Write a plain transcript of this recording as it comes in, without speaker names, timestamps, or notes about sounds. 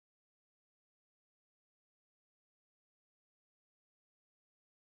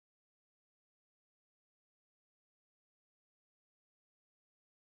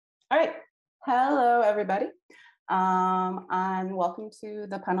All right. Hello, everybody. And welcome to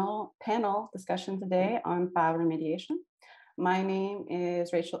the panel discussion today on file remediation. My name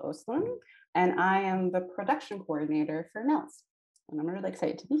is Rachel Osolen, and I am the production coordinator for NNELS. And I'm really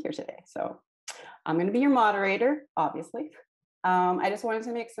excited to be here today. So I'm going to be your moderator, obviously. I just wanted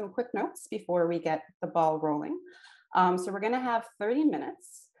to make some quick notes before we get the ball rolling. So we're going to have 30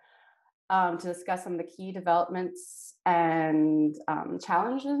 minutes to discuss some of the key developments and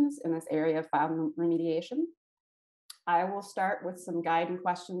challenges in this area of file remediation. I will start with some guiding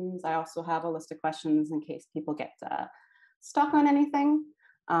questions. I also have a list of questions in case people get stuck on anything,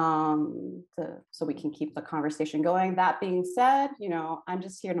 so we can keep the conversation going. That being said, I'm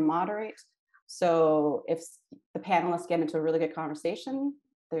just here to moderate. So if the panelists get into a really good conversation,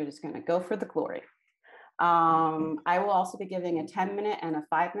 they're just going to go for the glory. I will also be giving a 10-minute and a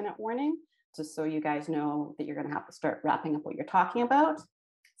 5-minute warning, just so you guys know that you're going to have to start wrapping up what you're talking about.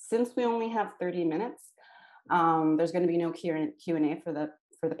 Since we only have 30 minutes, there's going to be no Q&A for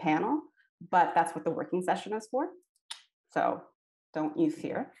the panel, but that's what the working session is for. So don't you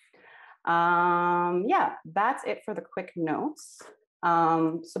fear. Yeah, that's it for the quick notes.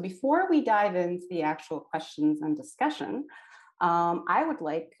 So before we dive into the actual questions and discussion, I would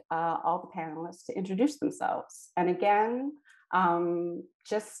like all the panelists to introduce themselves. And again,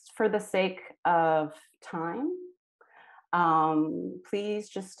 just for the sake of time, please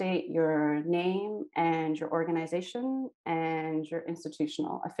just state your name and your organization and your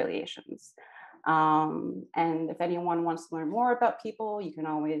institutional affiliations. And if anyone wants to learn more about people, you can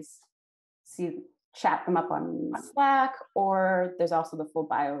always chat them up on Slack, or there's also the full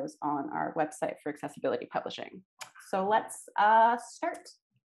bios on our website for accessibility publishing. So let's start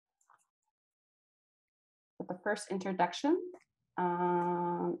with the first introduction.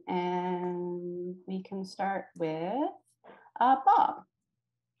 And we can start with Bob.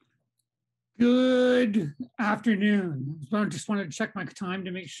 Good afternoon. I just wanted to check my time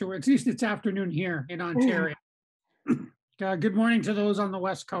to make sure at least it's afternoon here in Ontario. Good morning to those on the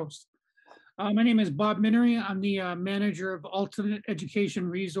West Coast. My name is Bob Minnery. I'm the manager of Alternate Education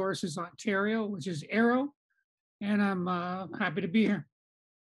Resources Ontario, which is AERO, and I'm happy to be here.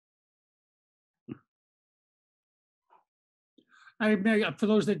 For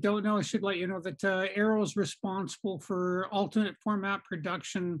those that don't know, I should let you know that AERO is responsible for alternate format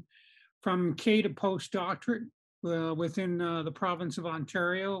production from K to postdoctorate within the province of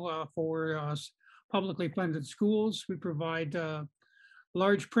Ontario for publicly funded schools. We provide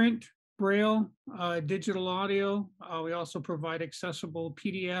large print, Braille, digital audio. We also provide accessible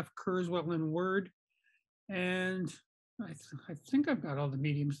PDF, Kurzweil, and Word. And I think I've got all the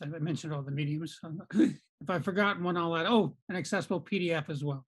mediums. I mentioned all the mediums. If I've forgotten one, I'll add, an accessible PDF as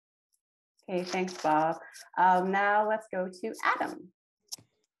well. Okay, thanks, Bob. Now let's go to Adam.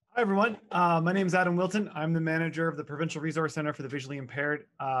 Hi, everyone. My name is Adam Wilton. I'm the manager of the Provincial Resource Center for the Visually Impaired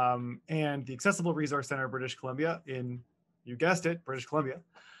and the Accessible Resource Center of British Columbia in, you guessed it, British Columbia.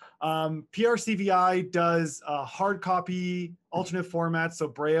 PRCVI does hard copy, alternate formats, so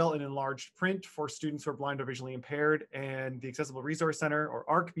Braille and enlarged print for students who are blind or visually impaired, and the Accessible Resource Center, or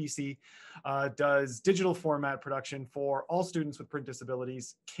ARC-BC, does digital format production for all students with print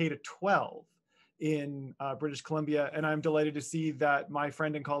disabilities, K to 12 in British Columbia. And I'm delighted to see that my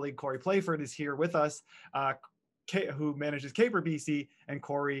friend and colleague Corey Playford is here with us, who manages Caper BC, and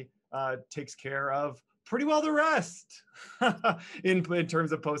Corey takes care of pretty well the rest in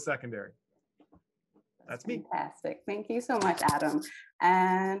terms of post-secondary. That's me. Fantastic. Thank you so much, Adam.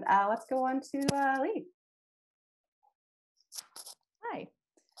 And let's go on to Leigh. Hi,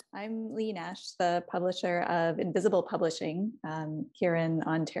 I'm Leigh Nash, the publisher of Invisible Publishing here in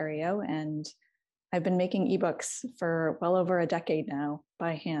Ontario. And I've been making ebooks for well over a decade now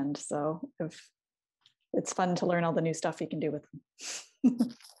by hand. So it's fun to learn all the new stuff you can do with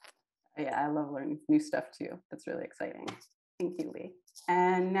them. Yeah, I love learning new stuff too. That's really exciting. Thank you, Leigh.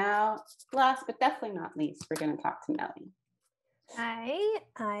 And now, last but definitely not least, we're going to talk to Nellie. Hi,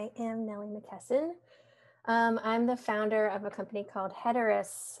 I am Nellie McKesson. I'm the founder of a company called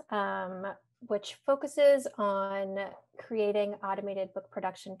Hederis, which focuses on creating automated book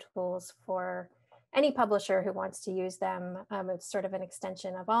production tools for any publisher who wants to use them. It's sort of an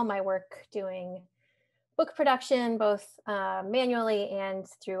extension of all my work doing book production, both manually and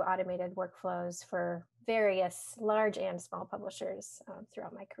through automated workflows for various large and small publishers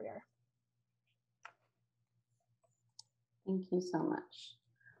throughout my career. Thank you so much.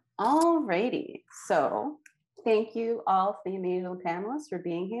 All righty. So thank you all for the amazing panelists for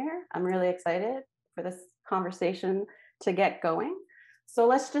being here. I'm really excited for this conversation to get going. So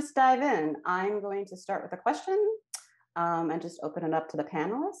let's just dive in. I'm going to start with a question. and just open it up to the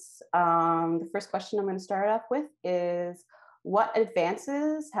panelists. The first question I'm going to start off with is, what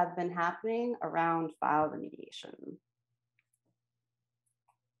advances have been happening around file remediation?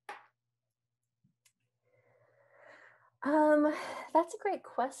 That's a great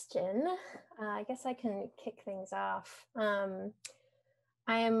question. I guess I can kick things off. I'm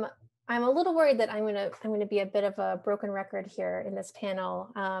a little worried that I'm gonna be a bit of a broken record here in this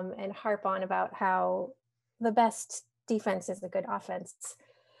panel, and harp on about how the best defense is a good offense.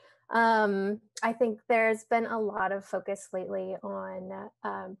 I think there's been a lot of focus lately on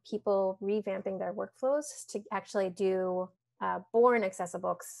people revamping their workflows to actually do born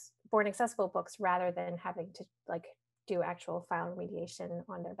accessible books rather than having to like do actual file remediation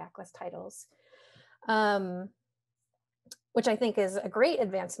on their backlist titles, which I think is a great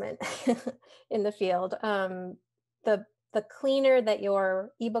advancement in the field. The cleaner that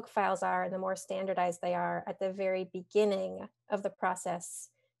your ebook files are and the more standardized they are at the very beginning of the process,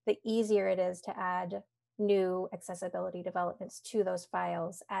 the easier it is to add new accessibility developments to those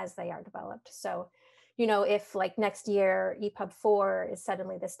files as they are developed. So, you know, if like next year EPUB 4 is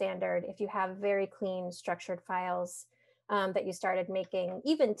suddenly the standard, if you have very clean structured files that you started making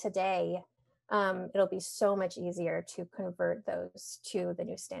even today, it'll be so much easier to convert those to the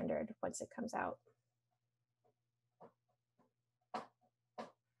new standard once it comes out.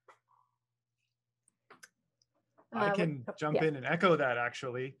 I can jump in and echo that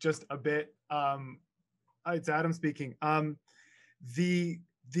actually, just a bit. It's Adam speaking.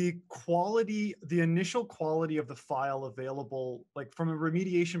 The quality, the initial quality of the file available, like from a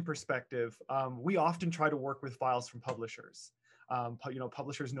remediation perspective, we often try to work with files from publishers. You know,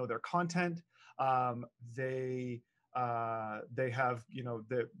 publishers know their content. They have, you know,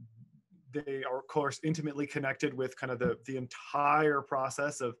 they are of course intimately connected with kind of the entire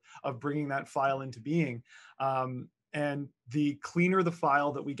process of bringing that file into being. And the cleaner the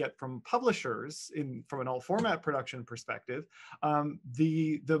file that we get from publishers from an alt format production perspective,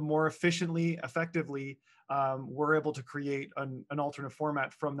 the more efficiently, effectively, we're able to create an alternate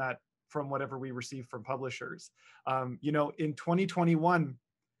format from whatever we receive from publishers. You know, in 2021,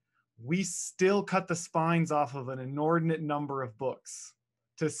 we still cut the spines off of an inordinate number of books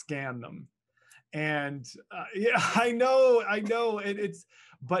to scan them. And yeah, I know, and it's,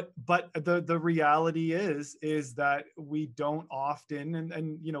 but the reality is that we don't often,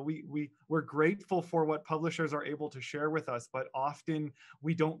 and you know, we're grateful for what publishers are able to share with us, but often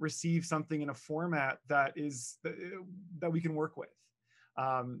we don't receive something in a format that we can work with.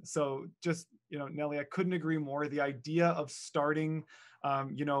 So just, you know, Nellie, I couldn't agree more. The idea of starting,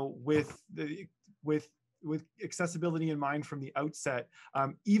 you know, with accessibility in mind from the outset,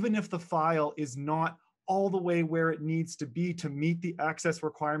 even if the file is not all the way where it needs to be to meet the access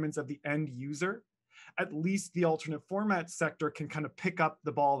requirements of the end user, at least the alternate format sector can kind of pick up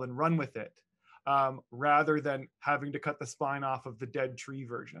the ball and run with it, rather than having to cut the spine off of the dead tree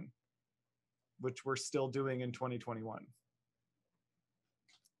version, which we're still doing in 2021.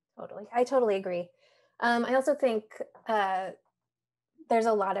 Totally, I totally agree. I also think there's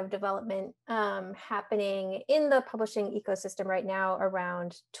a lot of development happening in the publishing ecosystem right now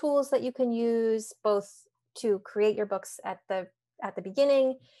around tools that you can use both to create your books at the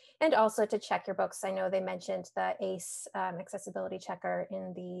beginning and also to check your books. I know they mentioned the ACE accessibility checker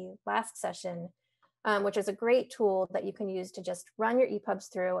in the last session, which is a great tool that you can use to just run your EPUBs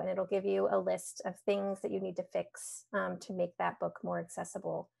through, and it'll give you a list of things that you need to fix to make that book more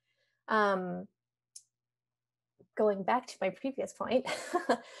accessible. Going back to my previous point,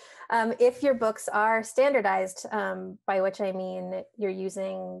 if your books are standardized, by which I mean you're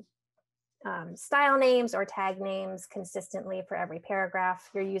using style names or tag names consistently for every paragraph,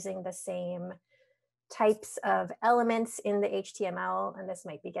 you're using the same types of elements in the HTML, and this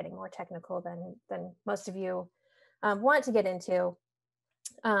might be getting more technical than most of you want to get into,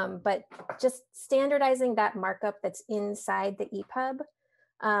 but just standardizing that markup that's inside the EPUB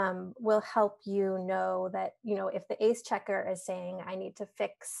will help you know that, you know, if the ACE checker is saying I need to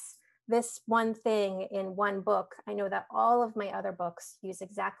fix this one thing in one book, I know that all of my other books use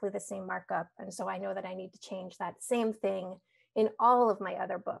exactly the same markup. And so I know that I need to change that same thing in all of my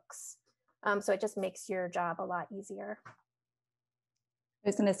other books. So it just makes your job a lot easier. I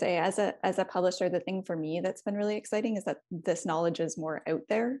was going to say, as a publisher, the thing for me that's been really exciting is that this knowledge is more out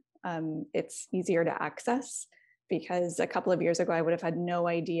there. It's easier to access, because a couple of years ago, I would have had no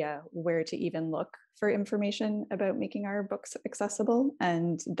idea where to even look for information about making our books accessible.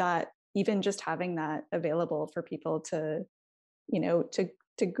 And that even just having that available for people to, you know,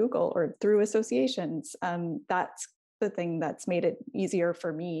 to Google or through associations, that's the thing that's made it easier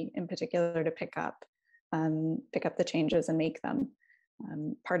for me in particular to pick up pick up the changes and make them.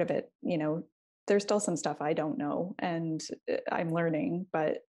 Part of it, there's still some stuff I don't know and I'm learning,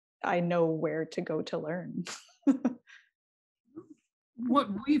 but I know where to go to learn. What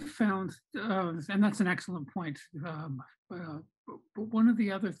we've found, and that's an excellent point, but one of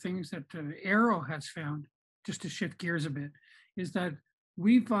the other things that Arrow has found, just to shift gears a bit, is that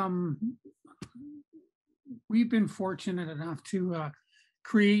we've been fortunate enough to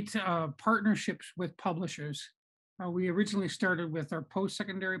create partnerships with publishers. We originally started with our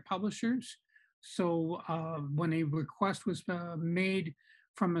post-secondary publishers. So when a request was made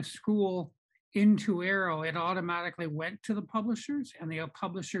from a school into Arrow, it automatically went to the publishers, and the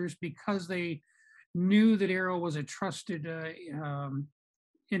publishers, because they knew that Arrow was a trusted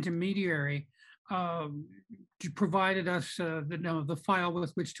intermediary, provided us the file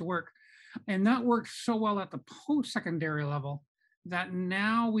with which to work. And that worked so well at the post-secondary level that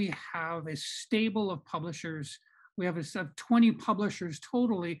now we have a stable of publishers. We have 20 publishers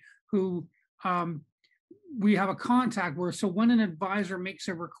totally who we have a contact where, so when an advisor makes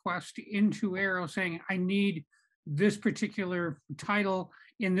a request into Arrow saying, I need this particular title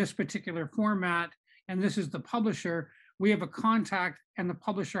in this particular format, and this is the publisher, we have a contact and the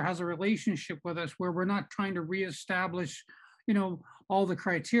publisher has a relationship with us where we're not trying to reestablish, all the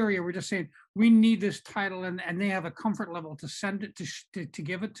criteria. We're just saying, we need this title, and they have a comfort level to send it to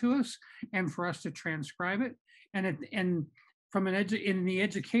give it to us and for us to transcribe it. And from in the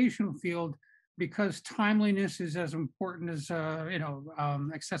educational field, because timeliness is as important as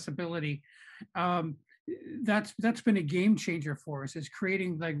accessibility, that's been a game changer for us, is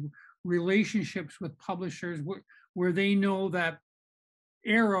creating like relationships with publishers where they know that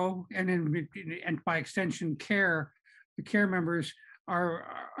Arrow and by extension the care members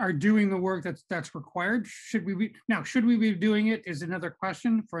are doing the work that's required. Should we be doing it is another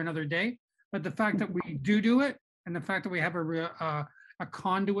question for another day. But the fact that we do it, and the fact that we have a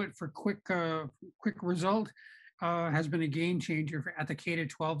conduit for quick result has been a game changer at the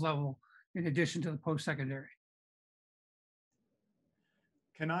K-12 level, in addition to the post-secondary.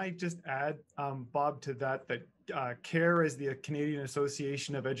 Can I just add, Bob, to that CARE is the Canadian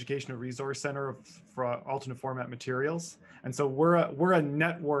Association of Educational Resource Center for alternate format materials. And so we're a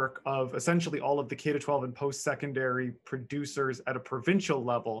network of essentially all of the K-12 and post-secondary producers at a provincial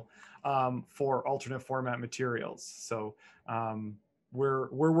level for alternate format materials. So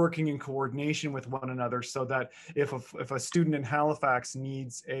we're working in coordination with one another so that if a student in Halifax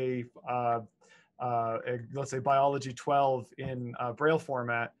needs let's say biology 12 in Braille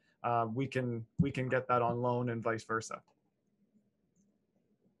format, we can get that on loan and vice versa.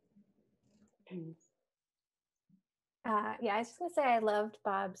 Yeah, I was just gonna say I loved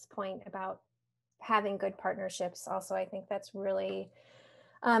Bob's point about having good partnerships. Also, I think that's really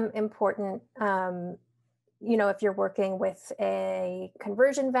important. If you're working with a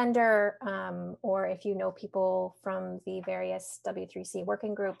conversion vendor, or if you know people from the various W3C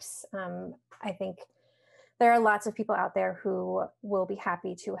working groups, I think there are lots of people out there who will be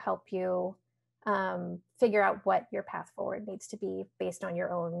happy to help you figure out what your path forward needs to be based on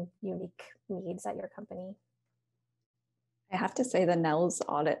your own unique needs at your company. I have to say the NNELS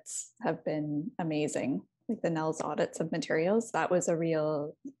audits have been amazing. Like the NNELS audits of materials, that was a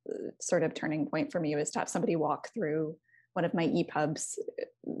real sort of turning point for me, was to have somebody walk through one of my EPUBs,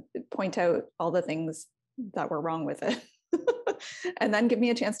 point out all the things that were wrong with it, and then give me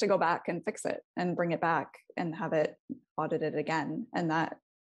a chance to go back and fix it and bring it back and have it audited again. And that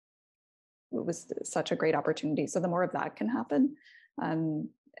was such a great opportunity. So the more of that can happen,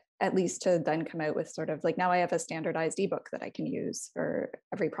 at least to then come out with sort of like, now I have a standardized ebook that I can use for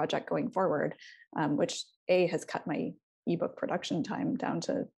every project going forward, which has cut my ebook production time down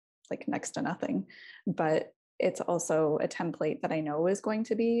to like next to nothing. But it's also a template that I know is going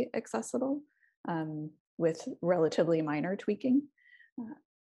to be accessible with relatively minor tweaking.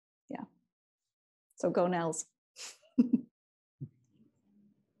 Yeah. So go NNELS.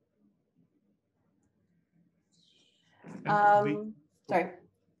 Sorry.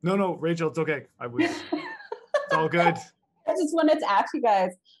 No, Rachel, it's okay. It's all good. I just wanted to ask you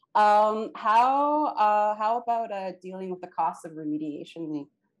guys, how about dealing with the cost of remediation,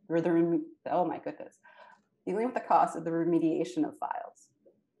 oh my goodness, dealing with the cost of the remediation of files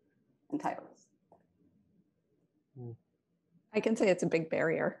and titles? I can say it's a big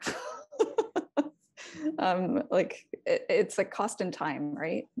barrier. Like it's like cost and time,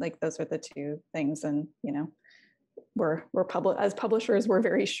 right? Like those are the two things, and as publishers, we're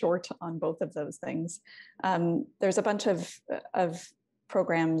very short on both of those things. There's a bunch of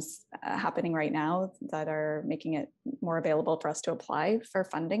programs happening right now that are making it more available for us to apply for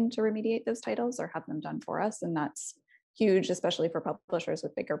funding to remediate those titles or have them done for us. And that's huge, especially for publishers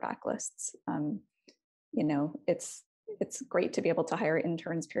with bigger backlists. You know, it's great to be able to hire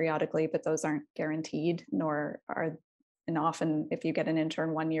interns periodically, but those aren't guaranteed, nor are, and often if you get an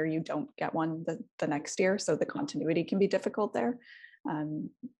intern one year, you don't get one the next year. So the continuity can be difficult there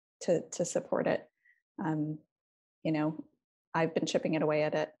to support it. You know, I've been chipping it away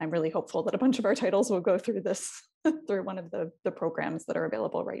at it. I'm really hopeful that a bunch of our titles will go through this, through one of the programs that are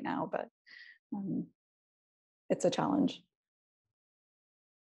available right now, but it's a challenge.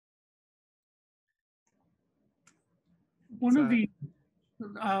 One of the,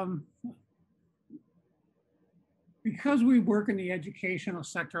 because we work in the educational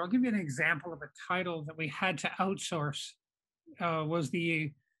sector, I'll give you an example of a title that we had to outsource, was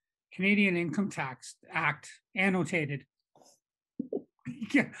the Canadian Income Tax Act annotated.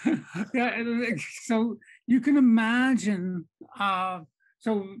 Yeah. So you can imagine,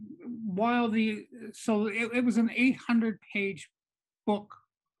 so while it was an 800-page book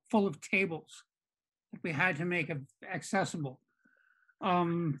full of tables that we had to make accessible.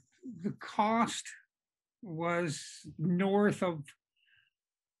 The cost was north of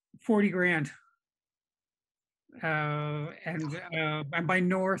 40 grand. And by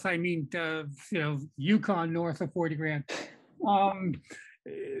north, I mean, you know, Yukon north of 40 grand.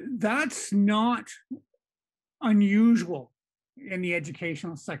 That's not unusual in the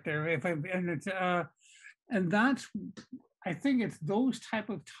educational sector. And that's, I think it's those type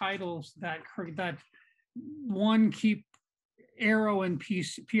of titles that one, keep Aero and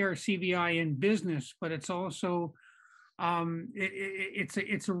PRCVI in business, but it's also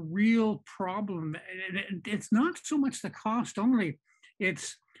it's a real problem. It's not so much the cost only.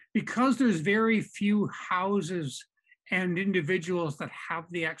 It's because there's very few houses and individuals that have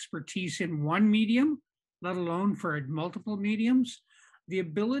the expertise in one medium, let alone for multiple mediums, the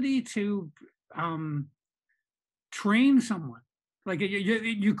ability to train someone. Like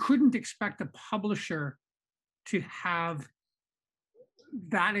you couldn't expect a publisher to have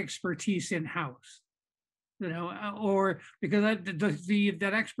that expertise in-house, you know, or because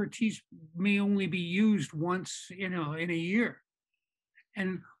that expertise may only be used once, you know, in a year.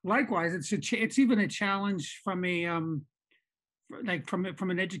 And likewise, it's even a challenge from a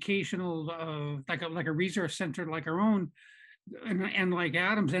from an educational like a resource center like our own, and like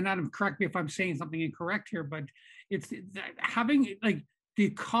Adam's. And Adam, correct me if I'm saying something incorrect here, but it's having like the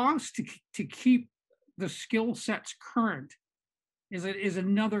cost to keep the skill sets current is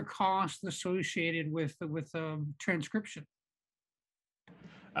another cost associated with transcription.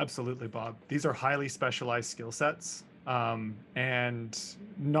 Absolutely, Bob. These are highly specialized skill sets, and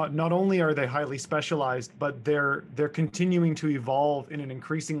not only are they highly specialized, but they're continuing to evolve in an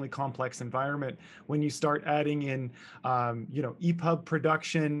increasingly complex environment. When you start adding in, you know, EPUB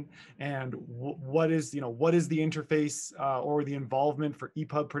production and what is the interface or the involvement for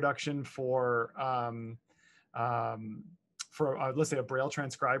EPUB production for let's say a Braille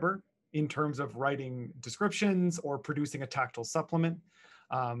transcriber in terms of writing descriptions or producing a tactile supplement.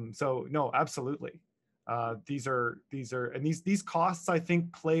 So no, absolutely. These costs, I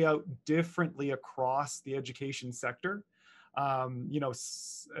think, play out differently across the education sector. You know,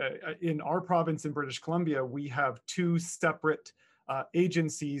 in our province in British Columbia, we have two separate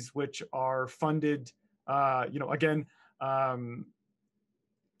agencies which are funded, you know, again,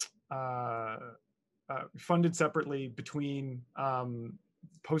 funded separately between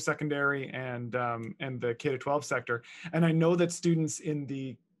post-secondary and the K-12 sector. And I know that students in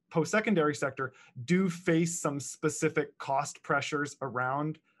the post-secondary sector do face some specific cost pressures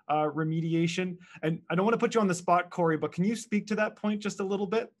around remediation. And I don't want to put you on the spot, Corey, but can you speak to that point just a little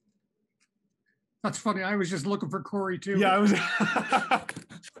bit? That's funny. I was just looking for Corey too. Yeah, I was.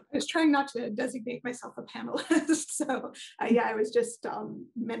 I was trying not to designate myself a panelist. So yeah, I was just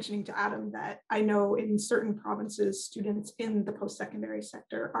mentioning to Adam that I know in certain provinces, students in the post-secondary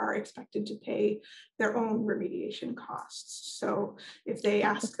sector are expected to pay their own remediation costs. So if they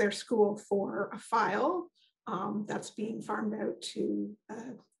ask their school for a file, that's being farmed out to a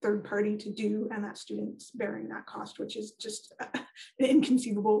third party to do, and that student's bearing that cost, which is just an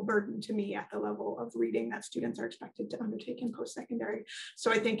inconceivable burden to me at the level of reading that students are expected to undertake in post-secondary.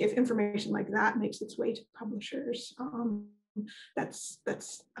 So I think if information like that makes its way to publishers,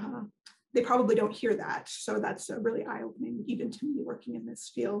 they probably don't hear that. So that's really eye-opening, even to me working in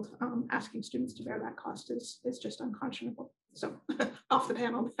this field. Asking students to bear that cost is just unconscionable. So off the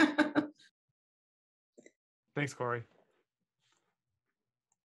panel. Thanks, Corey.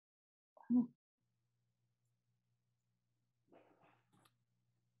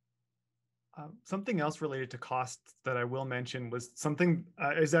 Something else related to costs that I will mention was something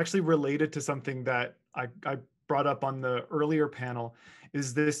is actually related to something that I brought up on the earlier panel,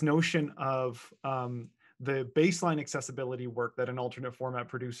 is this notion of the baseline accessibility work that an alternate format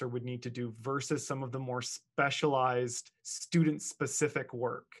producer would need to do versus some of the more specialized student-specific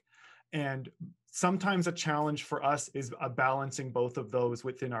work. And sometimes a challenge for us is balancing both of those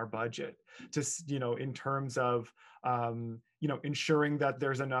within our budget, to, you know, in terms of you know, ensuring that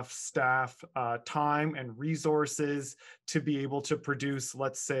there's enough staff time and resources to be able to produce,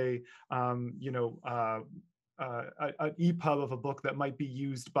 let's say, you know, an EPUB of a book that might be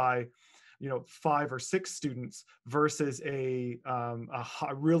used by, you know, 5 or 6 students versus a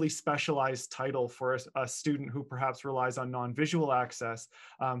really specialized title for a student who perhaps relies on non-visual access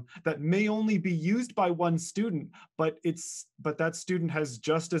that may only be used by 1 student, but that student has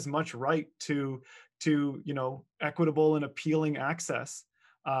just as much right to you know, equitable and appealing access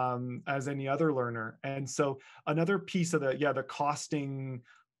as any other learner. And so another piece of the costing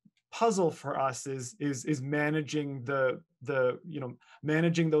puzzle for us is managing you know,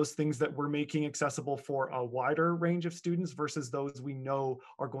 managing those things that we're making accessible for a wider range of students versus those we know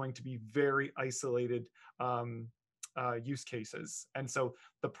are going to be very isolated use cases. And so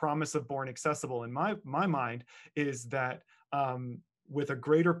the promise of Born Accessible in my mind is that with a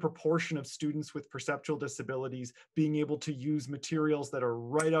greater proportion of students with perceptual disabilities being able to use materials that are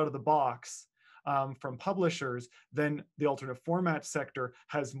right out of the box from publishers, then the alternate format sector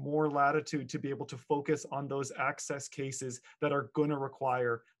has more latitude to be able to focus on those access cases that are going to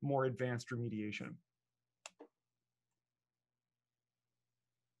require more advanced remediation.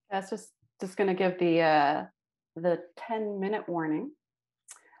 That's just going to give the 10-minute warning.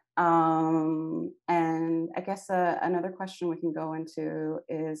 And I guess another question we can go into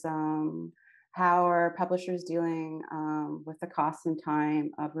is how are publishers dealing with the cost and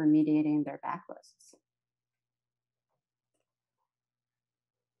time of remediating their backlists?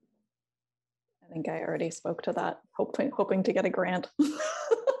 I think I already spoke to that, hoping to get a grant.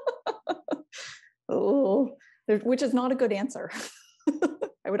 Oh, which is not a good answer.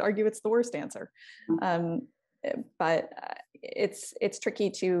 I would argue it's the worst answer. But it's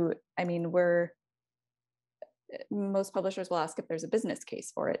tricky to, I mean, most publishers will ask if there's a business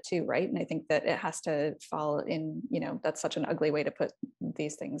case for it too, right? And I think that it has to fall in, you know, that's such an ugly way to put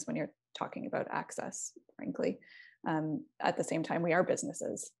these things when you're talking about access, frankly. At the same time, we are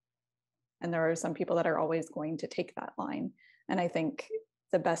businesses. And there are some people that are always going to take that line. And I think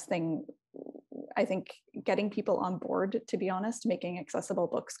the best thing, I think getting people on board, to be honest, making accessible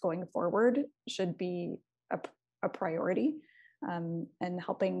books going forward should be a priority, and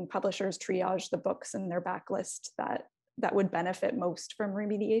helping publishers triage the books in their backlist that would benefit most from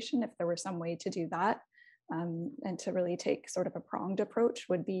remediation, if there were some way to do that, and to really take sort of a pronged approach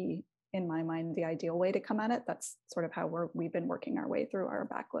would be, in my mind, the ideal way to come at it. That's sort of how we've been working our way through our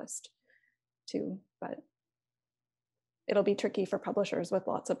backlist too, but it'll be tricky for publishers with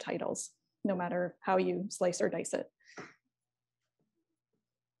lots of titles, no matter how you slice or dice it.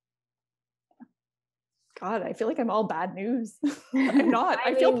 God, I feel like I'm all bad news. I'm not.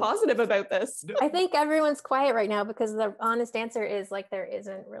 I feel positive about this. I think everyone's quiet right now because the honest answer is like there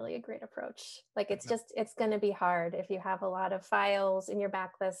isn't really a great approach. Like it's going to be hard if you have a lot of files in your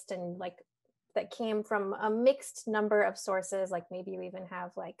backlist and like that came from a mixed number of sources. Like maybe you even have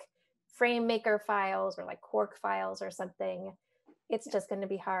like frame maker files or like Quark files or something. It's just going to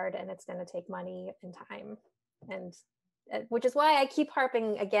be hard, and it's going to take money and time, and which is why I keep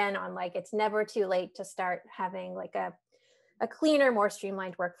harping again on like it's never too late to start having like a cleaner, more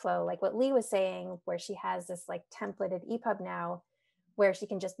streamlined workflow, like what Leigh was saying, where she has this like templated EPUB now, where she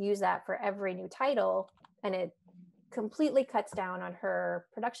can just use that for every new title, and it completely cuts down on her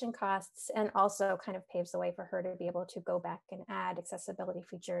production costs and also kind of paves the way for her to be able to go back and add accessibility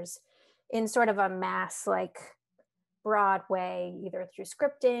features in sort of a mass, like broad way, either through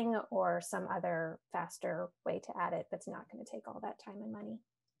scripting or some other faster way to add it that's not going to take all that time and money.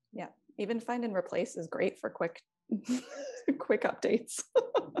 Yeah, even find and replace is great for quick quick updates.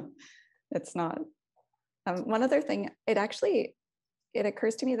 It's not. One other thing, it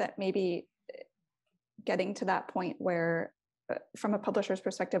occurs to me that maybe getting to that point where from a publisher's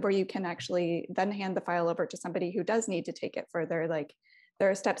perspective, where you can actually then hand the file over to somebody who does need to take it further, like there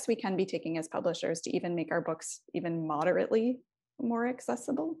are steps we can be taking as publishers to even make our books even moderately more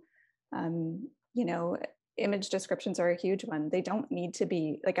accessible. You know, image descriptions are a huge one. They don't need to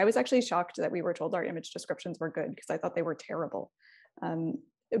be, like, I was actually shocked that we were told our image descriptions were good because I thought they were terrible.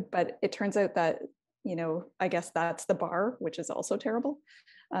 But it turns out that, you know, I guess that's the bar, which is also terrible.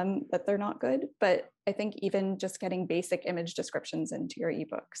 that they're not good. But I think even just getting basic image descriptions into your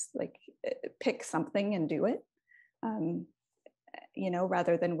ebooks, like pick something and do it,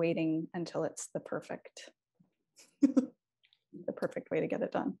 rather than waiting until it's the perfect way to get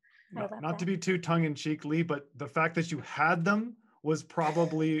it done. Not to be too tongue-in-cheek, Leigh, but the fact that you had them was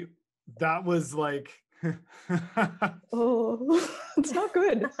probably, that was like oh, it's not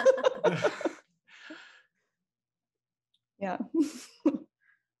good. Yeah.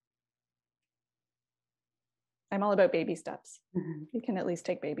 I'm all about baby steps. You can at least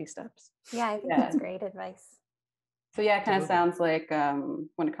take baby steps. Yeah, I think that's great advice. So yeah, it kind of sounds like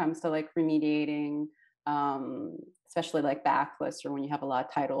when it comes to like remediating, especially like backlists, or when you have a lot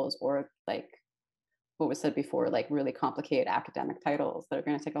of titles, or like what was said before, like really complicated academic titles that are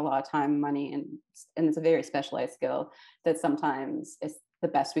going to take a lot of time, money, and it's a very specialized skill that sometimes is the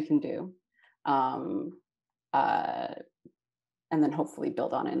best we can do. And then hopefully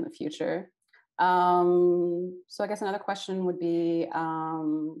build on it in the future. So I guess another question would be,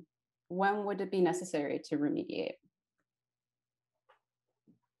 when would it be necessary to remediate?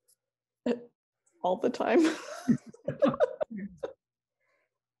 All the time.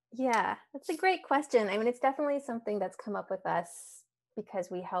 Yeah, that's a great question. I mean, it's definitely something that's come up with us because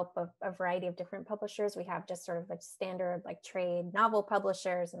we help a variety of different publishers. We have just sort of like standard like trade novel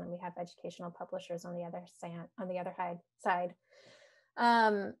publishers, and then we have educational publishers on the other side.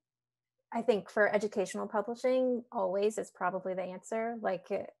 I think for educational publishing, always is probably the answer. Like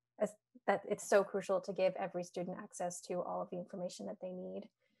that, it's so crucial to give every student access to all of the information that they need.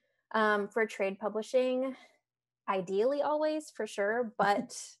 For trade publishing, ideally always, for sure,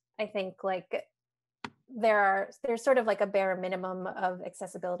 but I think like there's sort of like a bare minimum of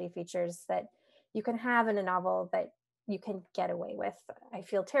accessibility features that you can have in a novel that you can get away with. I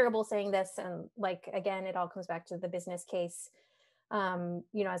feel terrible saying this, and like again, it all comes back to the business case.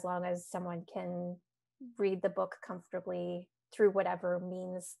 As long as someone can read the book comfortably through whatever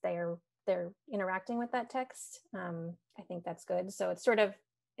means they're interacting with that text, I think that's good. So it's sort of,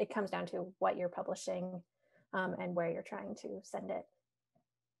 it comes down to what you're publishing and where you're trying to send it.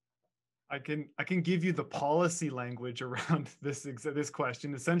 I can give you the policy language around this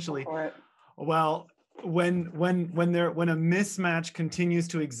question. Essentially, well, when a mismatch continues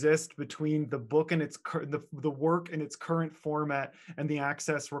to exist between the book and the work in its current format and the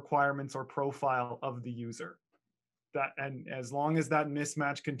access requirements or profile of the user, and as long as that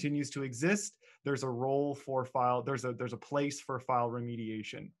mismatch continues to exist, there's a role for file. There's a place for file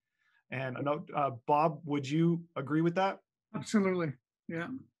remediation. And I know, Bob, would you agree with that? Absolutely. Yeah.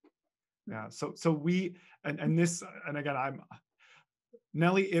 Yeah. So we and this, and again, I'm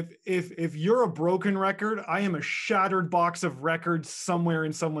Nellie, if you're a broken record, I am a shattered box of records somewhere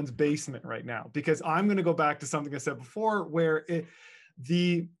in someone's basement right now, because I'm going to go back to something I said before, where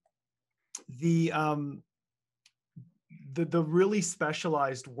the really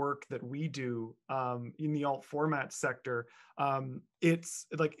specialized work that we do in the alt format sector, it's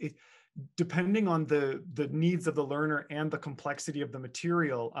like depending on the needs of the learner and the complexity of the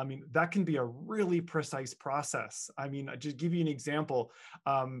material, I mean, that can be a really precise process. I mean, I'll just give you an example.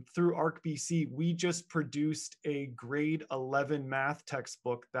 Through ArcBC, we just produced a grade 11 math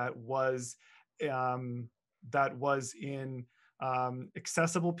textbook that was in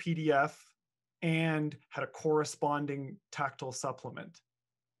accessible PDF and had a corresponding tactile supplement.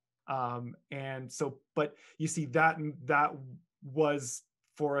 And so, but you see that was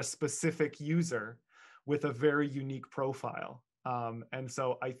for a specific user with a very unique profile. And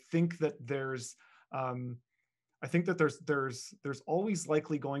so I think that there's always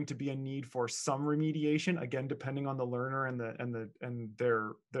likely going to be a need for some remediation, again, depending on the learner and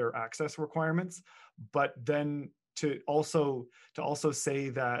their access requirements. But then to also say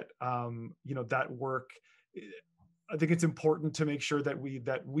that that work, I think it's important to make sure that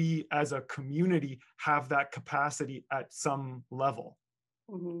we as a community have that capacity at some level.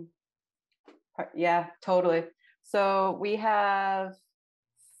 Mm-hmm. Yeah, totally. So we have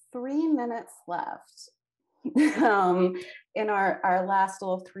 3 minutes left. In our last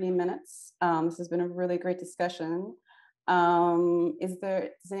little 3 minutes, this has been a really great discussion.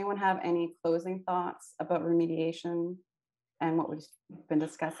 Does anyone have any closing thoughts about remediation and what we've been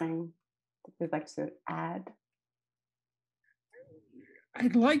discussing that they'd like to add?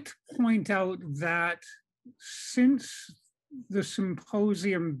 I'd like to point out that since the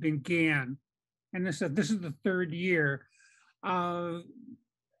symposium began, and this is the 3rd year, I'm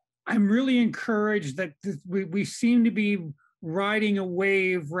really encouraged that we seem to be riding a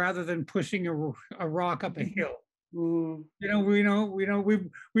wave rather than pushing a rock up a hill. Mm.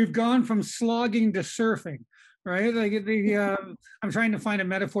 We've gone from slogging to surfing. right? Like I'm trying to find a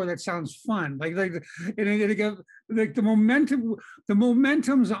metaphor that sounds fun. Like the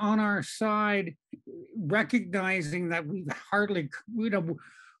momentum's on our side, recognizing that we've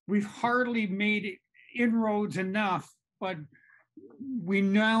hardly made inroads enough, but we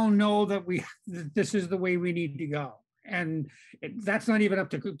now know that this is the way we need to go, and that's not even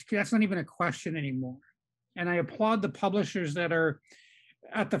a question anymore. And I applaud the publishers that are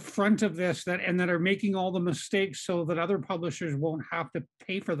at the front of this, that are making all the mistakes so that other publishers won't have to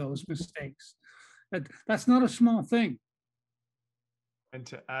pay for those mistakes. That's not a small thing. And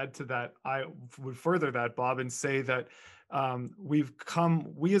to add to that, I would further that, Bob, and say that we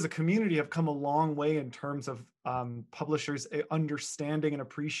as a community have come a long way in terms of publishers understanding and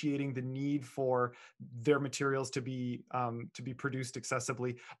appreciating the need for their materials to be produced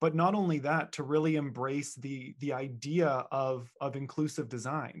accessibly. But not only that, to really embrace the idea of inclusive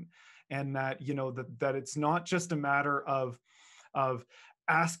design, and that that it's not just a matter of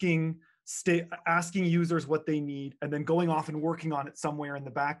asking users what they need and then going off and working on it somewhere in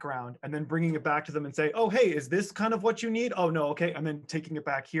the background and then bringing it back to them and say, oh, hey, is this kind of what you need? Oh, no, okay. And then taking it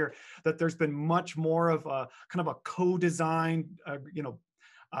back here. That there's been much more of a kind of a co-design,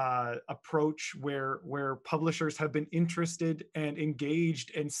 approach where publishers have been interested and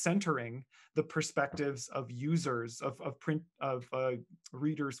engaged in centering the perspectives of users of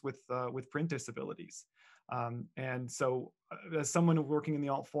readers with print disabilities. And so as someone working in the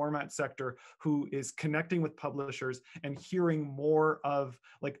alt format sector who is connecting with publishers and hearing more of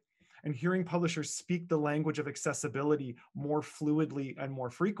and hearing publishers speak the language of accessibility more fluidly and more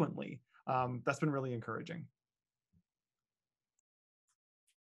frequently, that's been really encouraging.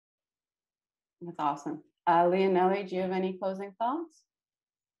 That's awesome. Leigh and Nellie, do you have any closing thoughts?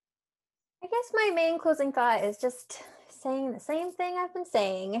 I guess my main closing thought is just saying the same thing I've been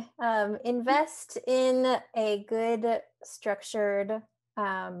saying. Invest in a good structured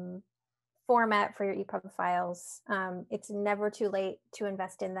format for your EPUB files. It's never too late to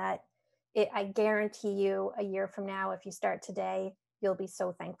invest in that. I guarantee you a year from now, if you start today, you'll be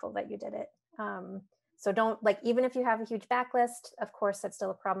so thankful that you did it. So don't, even if you have a huge backlist, of course, that's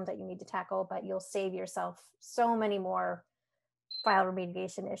still a problem that you need to tackle, but you'll save yourself so many more file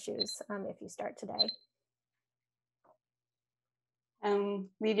remediation issues if you start today.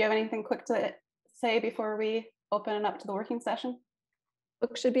 Leigh, do you have anything quick to say before we open it up to the working session?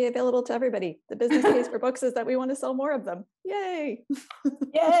 Books should be available to everybody. The business case for books is that we want to sell more of them. Yay!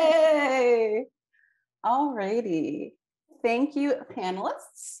 Yay! All righty. Thank you,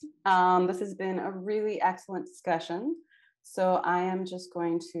 panelists. This has been a really excellent discussion. So I am just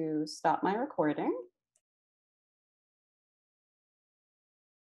going to stop my recording.